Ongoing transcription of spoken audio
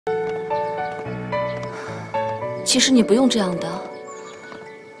其实你不用这样的。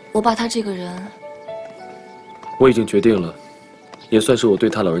我爸他这个人，我已经决定了，也算是我对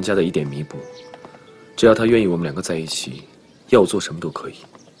他老人家的一点弥补。只要他愿意我们两个在一起，要我做什么都可以。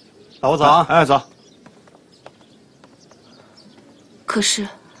老吴走啊！哎，走。可是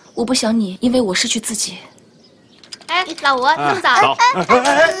我不想你因为我失去自己。哎，老吴，这么早？走。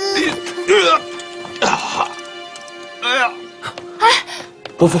哎呀！哎，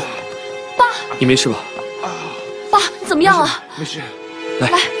伯父，爸，你没事吧？爸，你怎么样啊？没事。来，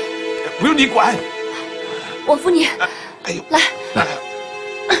不用你管。我扶你。哎呦，来，来。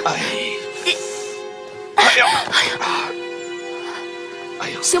哎呀！哎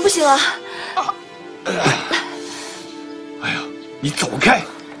呀！行不行啊？哎呀，你走开！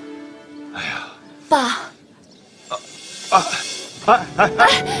哎呀，爸。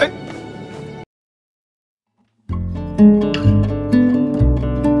哎！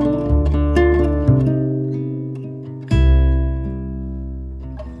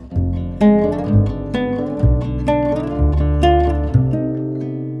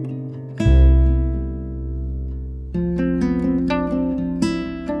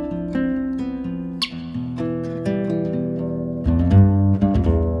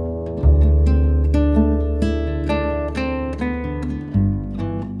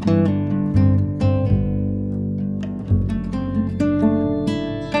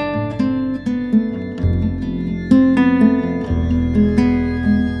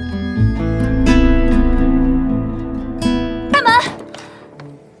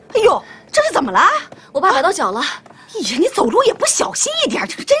脚了，哎呀，你走路也不小心一点，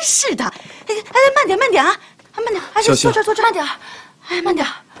这个真是的。哎，慢点，慢点啊，慢点，哎，坐这，慢点，哎，慢点。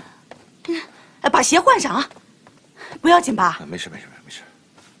哎，把鞋换上啊，不要紧吧？没事。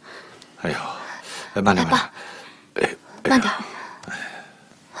哎呦，哎，慢点，爸，慢点。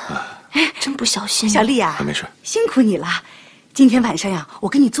哎，真不小心。小丽啊，没事，辛苦你了。今天晚上呀，我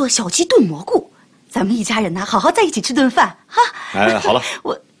给你做小鸡炖蘑菇，咱们一家人呢，好好在一起吃顿饭哈。哎，好了，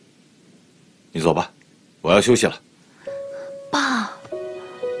你走吧。我要休息了，爸。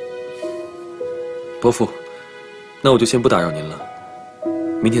伯父，那我就先不打扰您了，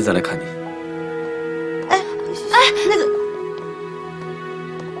明天再来看你。哎，那个，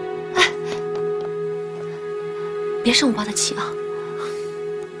哎，别生我爸的气啊！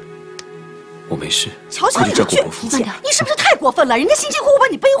我没事，瞧瞧你这倔脾气，慢点，你是不是太过分了？人家辛辛苦苦把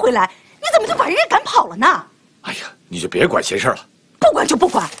你背回来，你怎么就把人家赶跑了呢？哎呀，你就别管闲事了。不管就不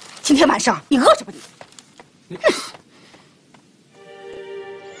管，今天晚上你饿着吧你。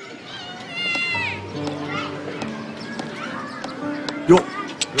哟，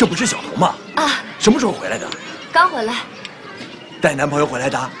这不是小童吗？啊，什么时候回来的？刚回来。带男朋友回来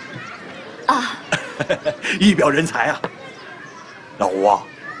的？啊，一表人才啊！老吴啊，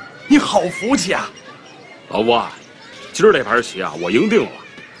你好福气啊！老吴啊，今儿这盘棋啊，我赢定了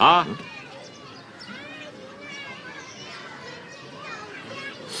啊！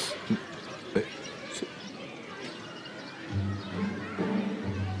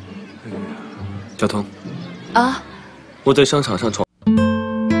小童，啊，我在商场上闯。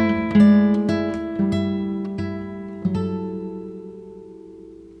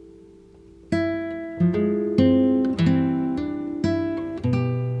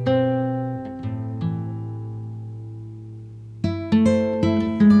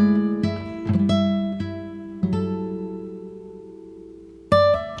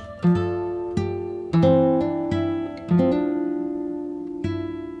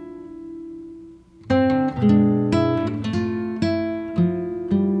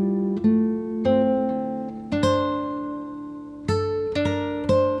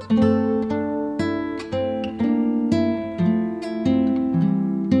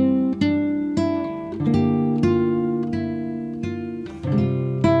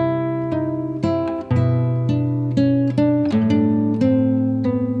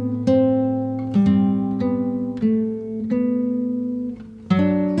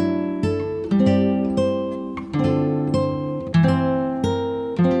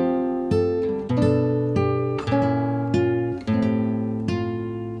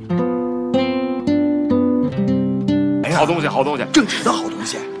好东西，好东西，正直的好东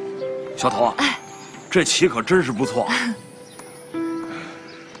西。小童啊，这棋可真是不错。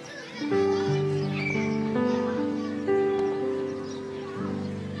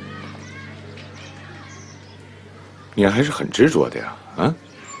你还是很执着的呀，啊？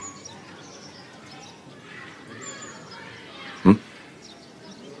嗯，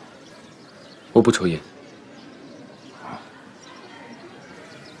我不抽烟。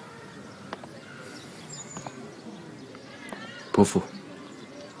伯父，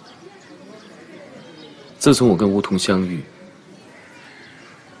自从我跟梧桐相遇，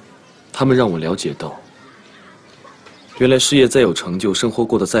他们让我了解到，原来事业再有成就，生活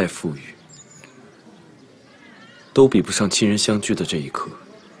过得再富裕，都比不上亲人相聚的这一刻。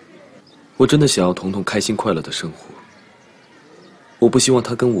我真的想要彤彤开心快乐的生活。我不希望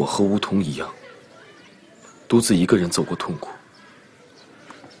她跟我和梧桐一样，独自一个人走过痛苦。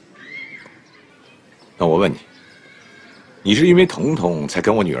那我问你，你是因为彤彤才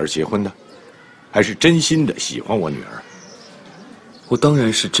跟我女儿结婚的，还是真心的喜欢我女儿？我当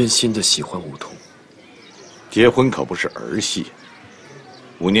然是真心的喜欢梧桐。结婚可不是儿戏。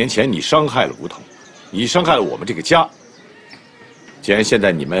5年前你伤害了梧桐，你伤害了我们这个家。既然现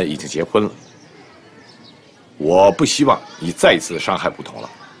在你们已经结婚了，我不希望你再次伤害梧桐了。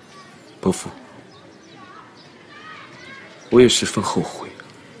伯父，我也十分后悔。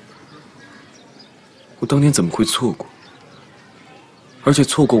我当年怎么会错过？而且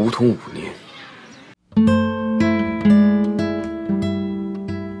错过梧桐5年。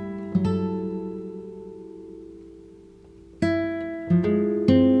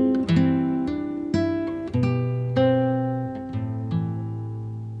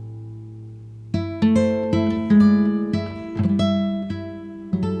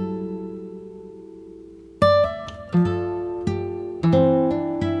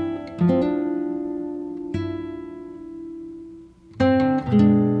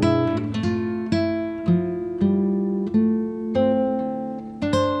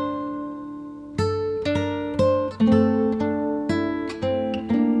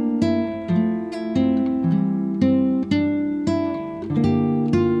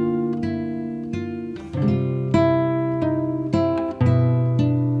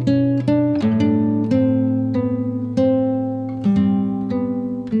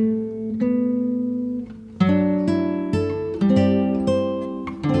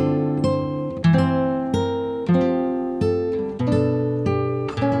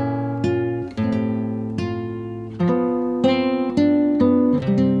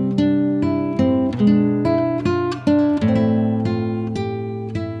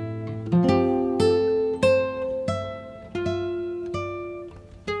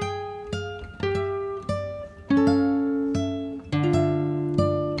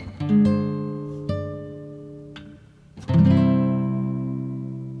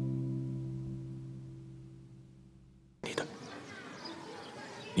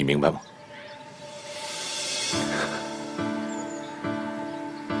你明白吗？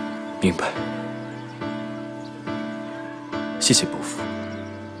明白。谢谢伯父。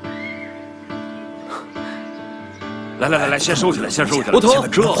来，先收起来，先收起来。梧桐，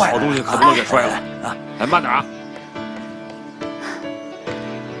这好东西可不能给摔了啊！来，慢点啊！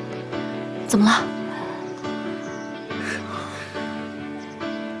怎么了？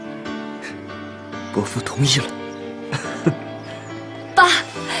伯父同意了。爸，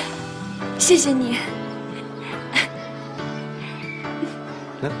谢谢你。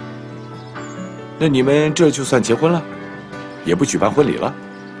那你们这就算结婚了，也不举办婚礼了？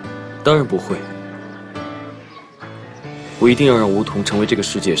当然不会。我一定要让梧桐成为这个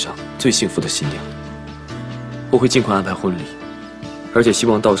世界上最幸福的新娘。我会尽快安排婚礼，而且希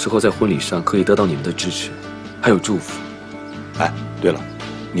望到时候在婚礼上可以得到你们的支持，还有祝福。哎，对了，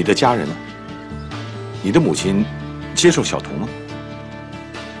你的家人呢？你的母亲接受小童吗？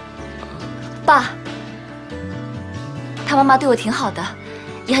爸，他妈妈对我挺好的，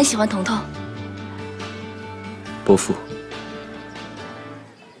也很喜欢彤彤。伯父，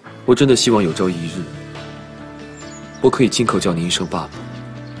我真的希望有朝一日，我可以亲口叫您一声爸爸，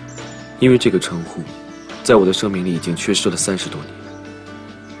因为这个称呼，在我的生命里已经缺失了30多年。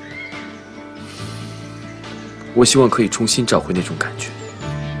我希望可以重新找回那种感觉。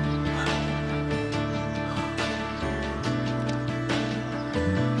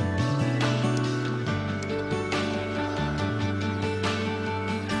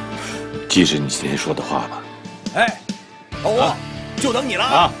记着你今天说的话吧。哎，老吴，就等你了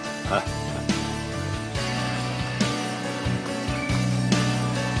啊！来，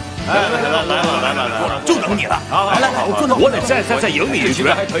就等你了！来，我得再赢你一局，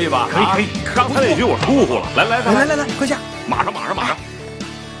还可以吧？可以。刚才那局我疏忽了。来，快下！马上！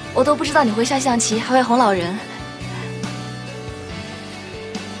我都不知道你会下象棋，还会哄老人。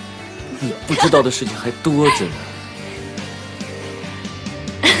你不知道的事情还多着呢。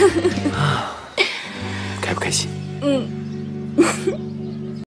开不开心？嗯。